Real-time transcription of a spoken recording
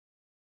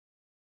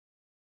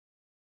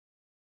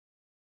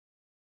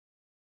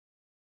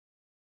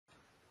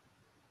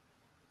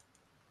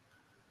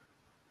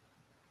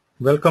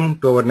Welcome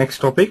to our next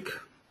topic,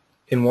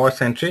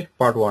 Invoice Entry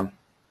Part 1.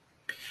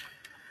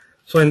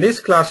 So in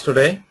this class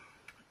today,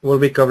 we'll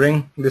be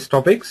covering these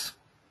topics.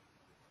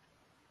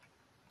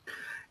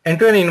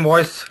 Enter an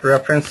invoice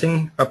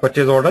referencing a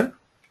purchase order.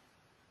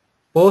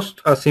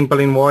 Post a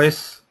simple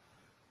invoice.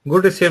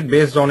 Good received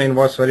based on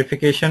invoice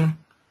verification.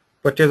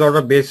 Purchase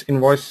order based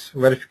invoice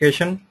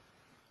verification.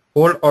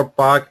 Hold or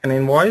park an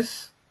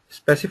invoice.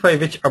 Specify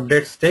which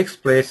updates takes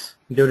place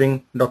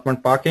during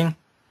document parking.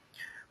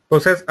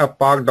 Process a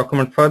parked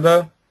document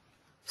further,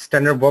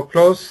 standard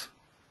workflows,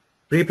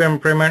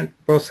 prepayment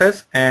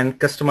process, and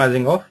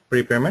customizing of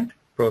prepayment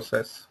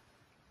process.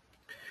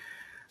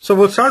 So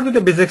we'll start with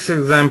a basic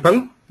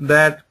example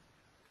that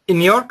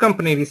in your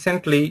company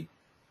recently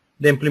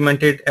they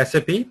implemented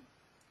SAP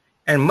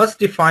and must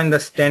define the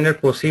standard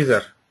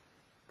procedure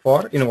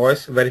for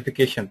invoice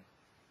verification.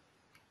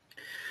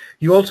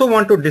 You also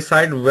want to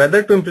decide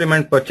whether to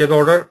implement purchase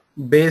order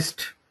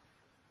based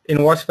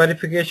invoice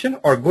verification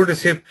or good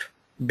receipt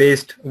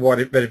based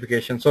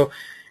verification. So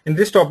in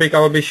this topic I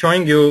will be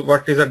showing you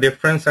what is the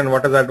difference and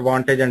what is the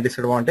advantage and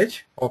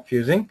disadvantage of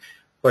using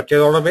purchase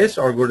order based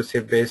or good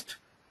receipt based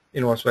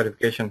invoice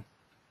verification.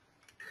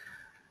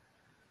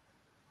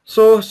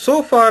 So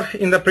far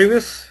in the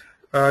previous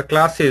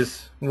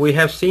classes we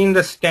have seen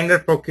the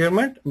standard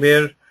procurement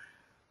where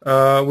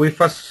we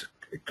first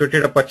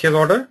created a purchase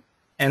order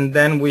and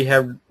then we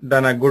have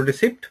done a good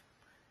receipt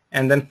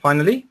and then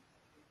finally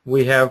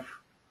we have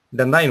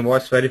done the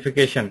invoice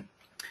verification.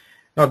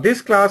 Now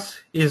this class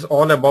is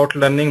all about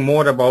learning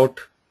more about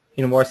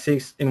invoice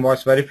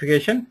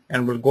verification,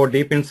 and we'll go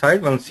deep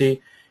inside and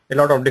see a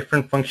lot of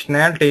different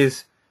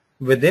functionalities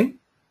within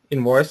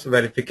invoice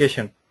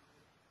verification.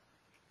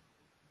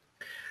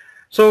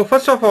 So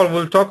first of all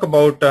we'll talk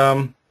about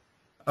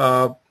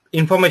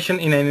information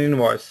in an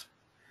invoice.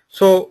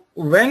 So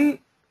when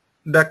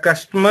the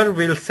customer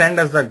will send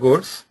us the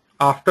goods,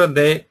 after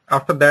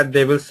that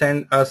they will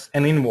send us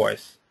an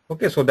invoice,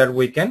 okay, so that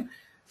we can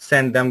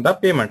send them the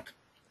payment.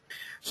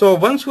 So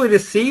once we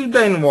receive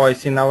the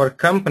invoice in our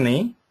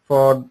company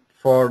for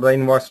the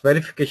invoice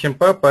verification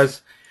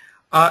purpose,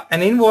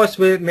 an invoice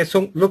may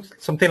look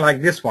something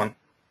like this one,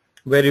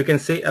 where you can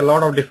see a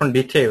lot of different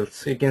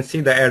details. You can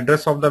see the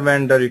address of the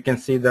vendor, you can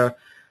see the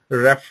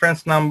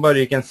reference number,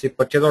 you can see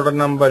purchase order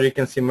number, you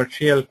can see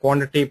material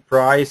quantity,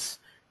 price,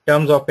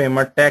 terms of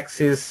payment,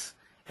 taxes,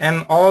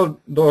 and all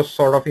those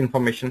sort of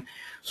information.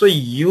 So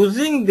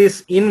using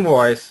this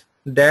invoice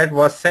that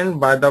was sent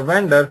by the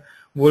vendor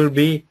will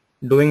be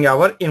doing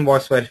our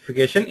invoice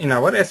verification in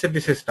our SAP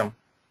system.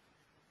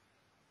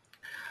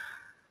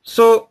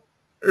 So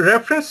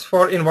reference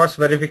for invoice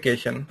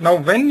verification. Now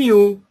when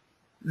you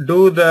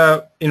do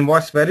the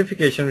invoice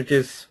verification, which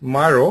is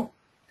Maro,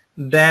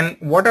 then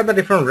what are the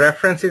different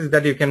references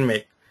that you can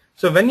make?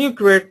 So when you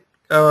create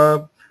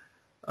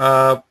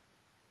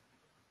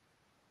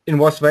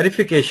invoice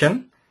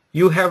verification,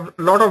 you have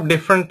a lot of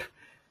different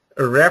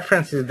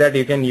references that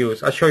you can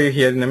use. I'll show you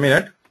here in a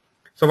minute.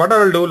 So what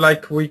I will do,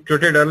 like we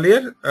created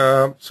earlier,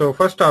 so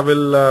first I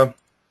will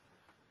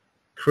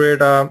create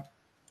a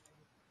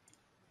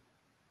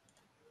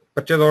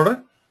purchase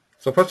order.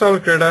 So first I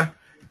will create a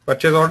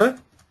purchase order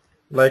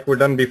like we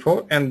done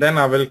before, and then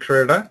I will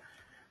create a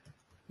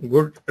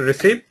good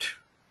receipt.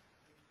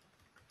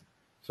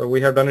 So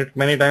we have done it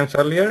many times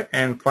earlier,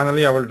 and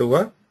finally I will do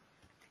a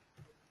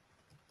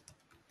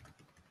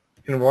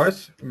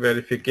invoice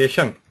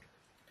verification,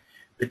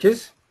 which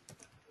is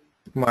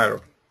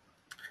Miro.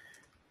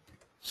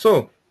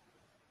 So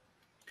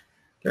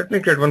let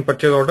me create one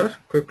purchase order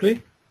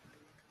quickly.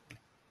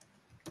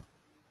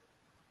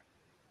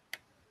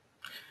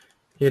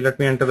 Here let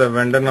me enter the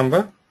vendor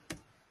number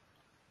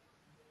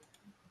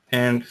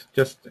and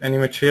just any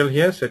material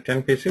here, say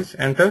 10 pieces,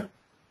 enter.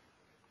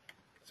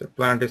 So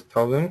plant is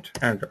 1000,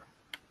 enter.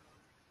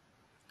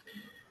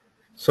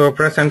 So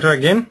press enter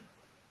again.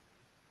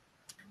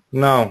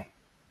 Now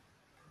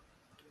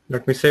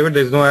let me save it,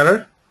 there is no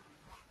error.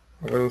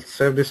 I will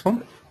save this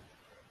one.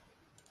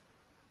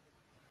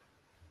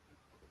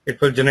 It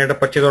will generate a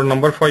purchase order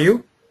number for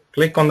you.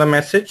 Click on the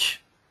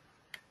message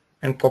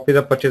and copy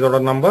the purchase order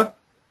number.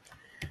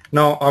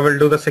 Now I will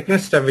do the second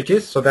step, which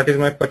is, so that is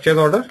my purchase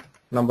order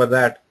number,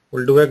 that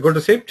will do a good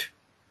receipt.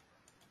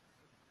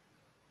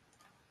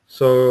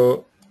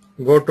 So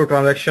go to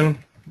transaction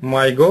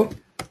MyGo.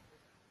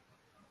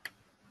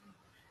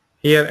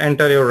 Here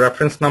enter your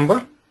reference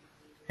number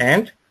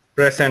and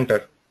press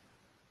enter.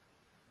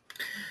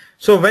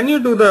 So when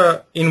you do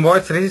the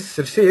invoice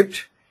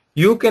receipt,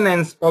 you can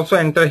also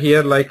enter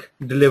here like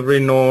delivery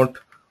note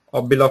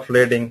or bill of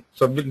lading.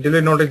 So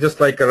delivery note is just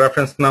like a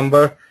reference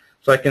number.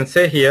 So I can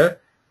say here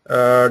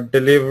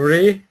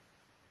delivery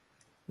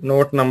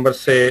note number,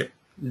 say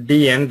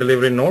DN,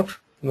 delivery note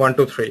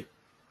 123.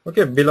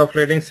 Okay, bill of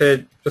lading,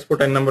 say just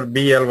put a number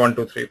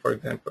BL123 for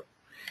example.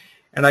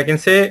 And I can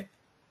say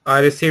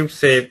I received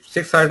say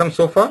 6 items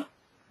so far.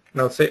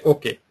 Now say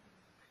okay.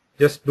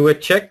 Just do a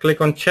check,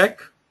 click on check.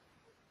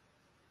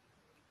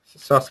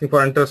 It's asking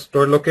for enter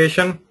store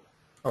location.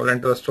 I will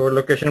enter the store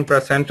location,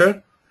 press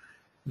enter,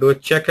 do a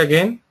check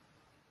again.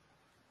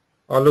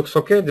 All looks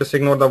okay. Just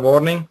ignore the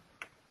warning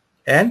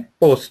and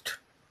post.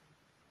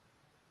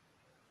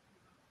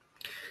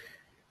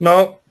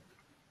 Now,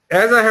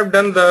 as I have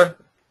done the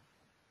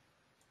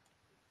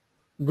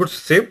goods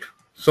shipped,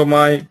 so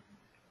my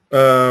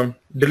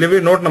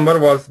delivery note number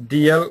was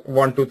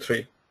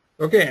DL123.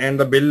 Okay, and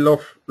the bill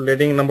of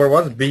lading number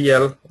was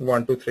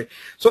BL123.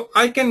 So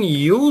I can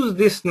use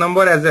this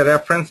number as a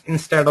reference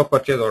instead of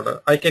purchase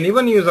order. I can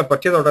even use a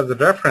purchase order as a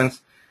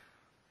reference.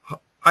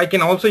 I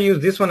can also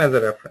use this one as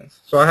a reference.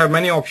 So I have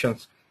many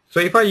options. So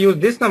if I use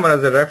this number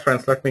as a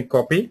reference, let me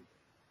copy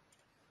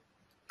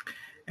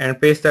and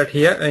paste that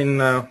here in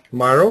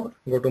Miro.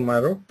 Go to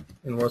Miro,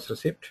 invoice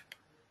receipt,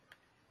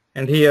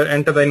 and here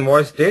enter the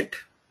invoice date.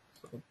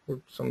 So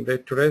put some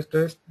date, today's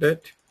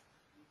date.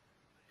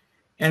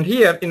 And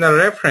here in the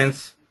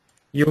reference,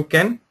 you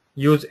can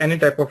use any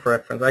type of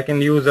reference. I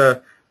can use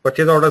a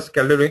purchase order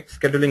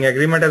scheduling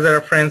agreement as a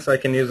reference. I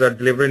can use a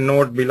delivery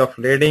note, bill of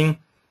lading,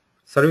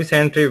 service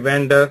entry,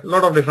 vendor, a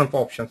lot of different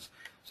options.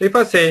 So if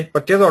I say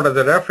purchase order as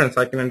a reference,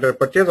 I can enter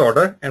purchase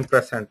order and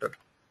press enter.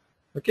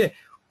 Okay,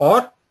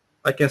 or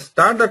I can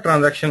start the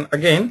transaction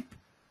again.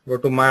 Go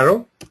to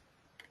Miro,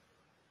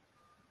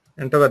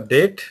 enter the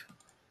date,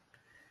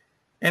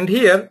 and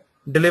here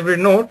delivery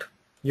note,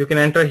 you can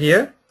enter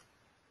here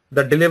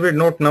the delivery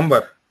note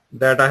number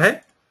that I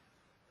have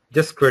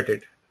just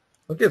created.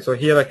 Okay, so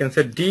here I can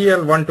say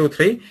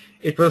DL123.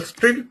 It will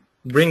still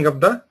bring up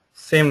the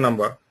same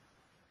number.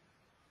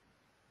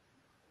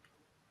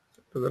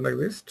 Doesn't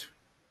exist.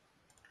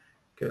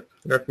 Okay,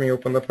 let me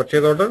open the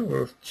purchase order.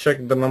 We'll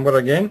check the number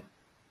again.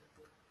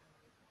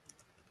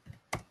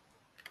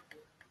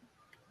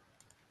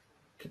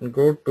 Can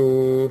go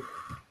to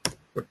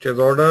purchase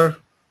order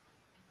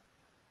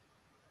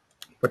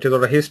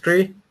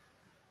history.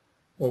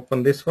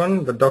 Open this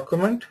one, the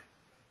document.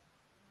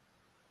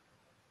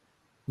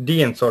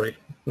 DN, sorry,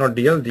 not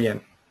DL,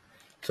 DN.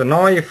 So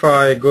now if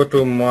I go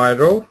to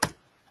Miro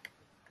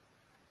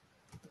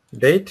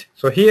date,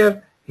 so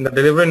here in the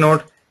delivery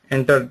note,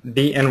 enter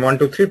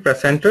DN123,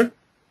 press enter.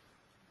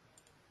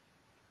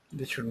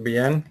 This should be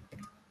N.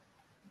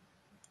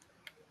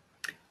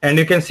 And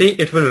you can see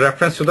it will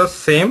reference to the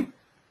same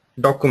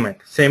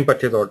document, same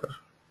purchase order.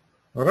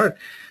 All right.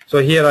 So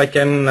here I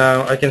can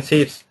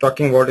see it's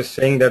talking about, is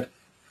saying that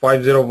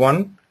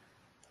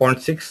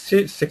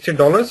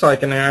 $501.60. So I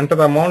can enter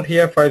the amount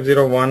here,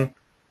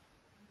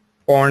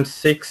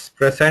 501.6,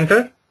 press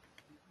enter.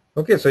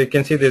 Okay, so you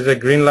can see there's a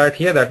green light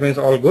here, that means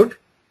all good.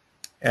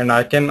 And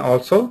I can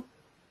also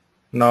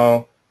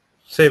now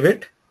save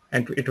it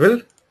and it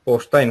will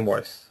post the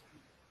invoice.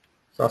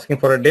 So asking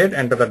for a date,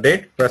 enter the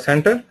date, press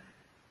enter,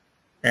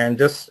 and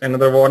just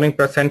another warning,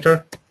 press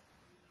enter,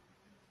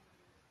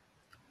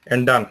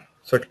 and done.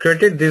 So it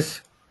created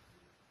this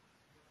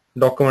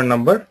document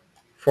number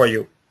for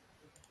you.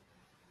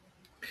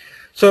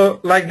 So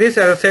like this,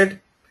 as I said,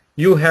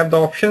 you have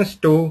the options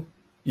to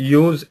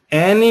use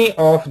any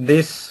of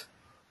this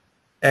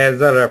as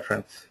a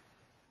reference.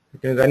 You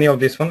can use any of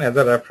this one as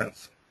a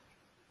reference.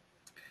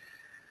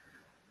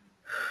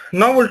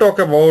 Now we'll talk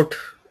about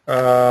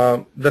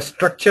the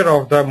structure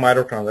of the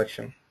Miro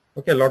transaction.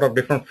 Okay, a lot of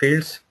different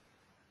fields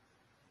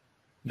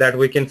that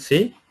we can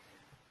see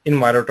in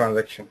Miro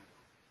transaction.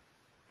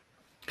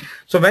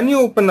 So when you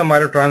open the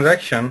Miro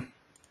transaction,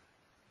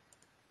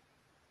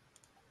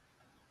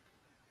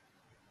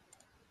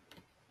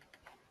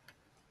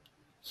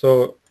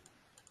 so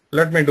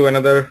let me do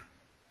another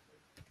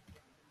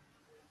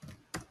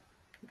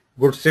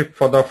good shift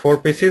for the 4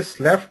 pieces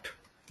left.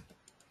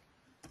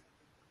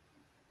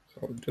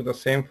 So I'll do the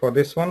same for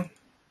this one.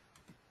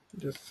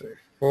 Just say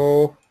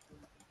 4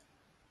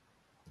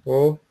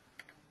 store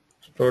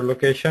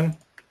location,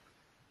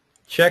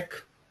 check,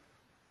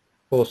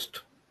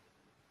 post.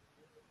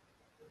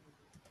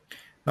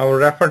 Now we'll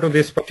refer to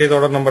this purchase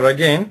order number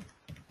again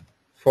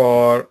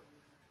for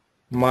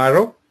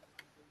Miro.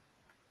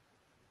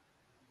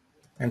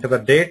 Enter the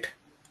date,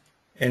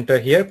 enter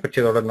here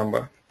purchase order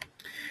number.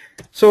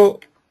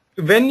 So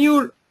when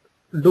you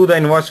do the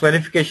invoice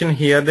verification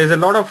here, there's a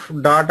lot of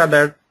data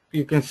that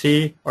you can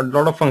see, or a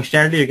lot of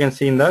functionality you can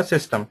see in the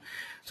system.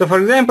 So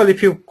for example,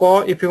 if you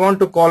want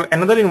to call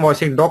another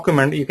invoicing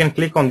document, you can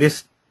click on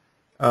this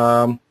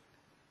number,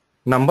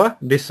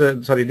 this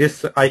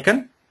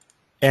icon,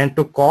 and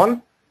to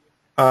call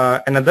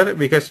another,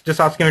 because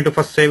just asking me to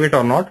first save it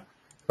or not.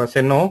 If I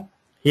say no,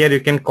 here you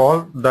can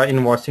call the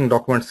invoicing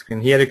document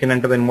screen. Here you can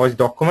enter the invoice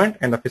document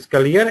and the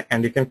fiscal year,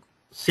 and you can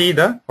see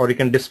or you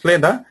can display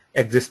the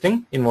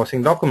existing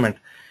invoicing document.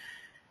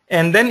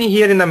 And then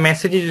here in the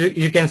messages,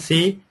 you can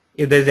see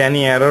if there's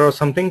any error or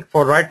something.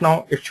 For right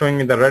now, it's showing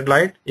me the red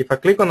light. If I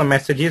click on the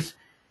messages,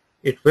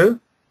 it's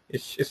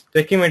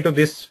taking me to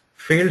this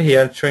field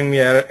here, showing me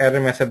error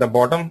message at the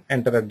bottom.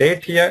 Enter the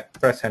date here,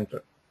 press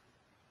enter.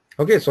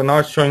 Okay, so now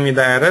it's showing me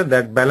the error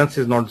that balance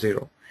is not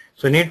 0.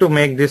 So we need to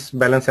make this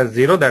balance as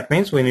 0. That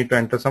means we need to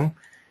enter some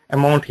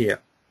amount here.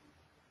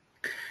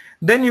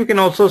 Then you can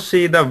also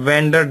see the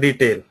vendor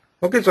detail.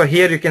 Okay, so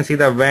here you can see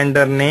the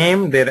vendor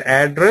name, their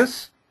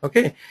address.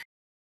 Okay,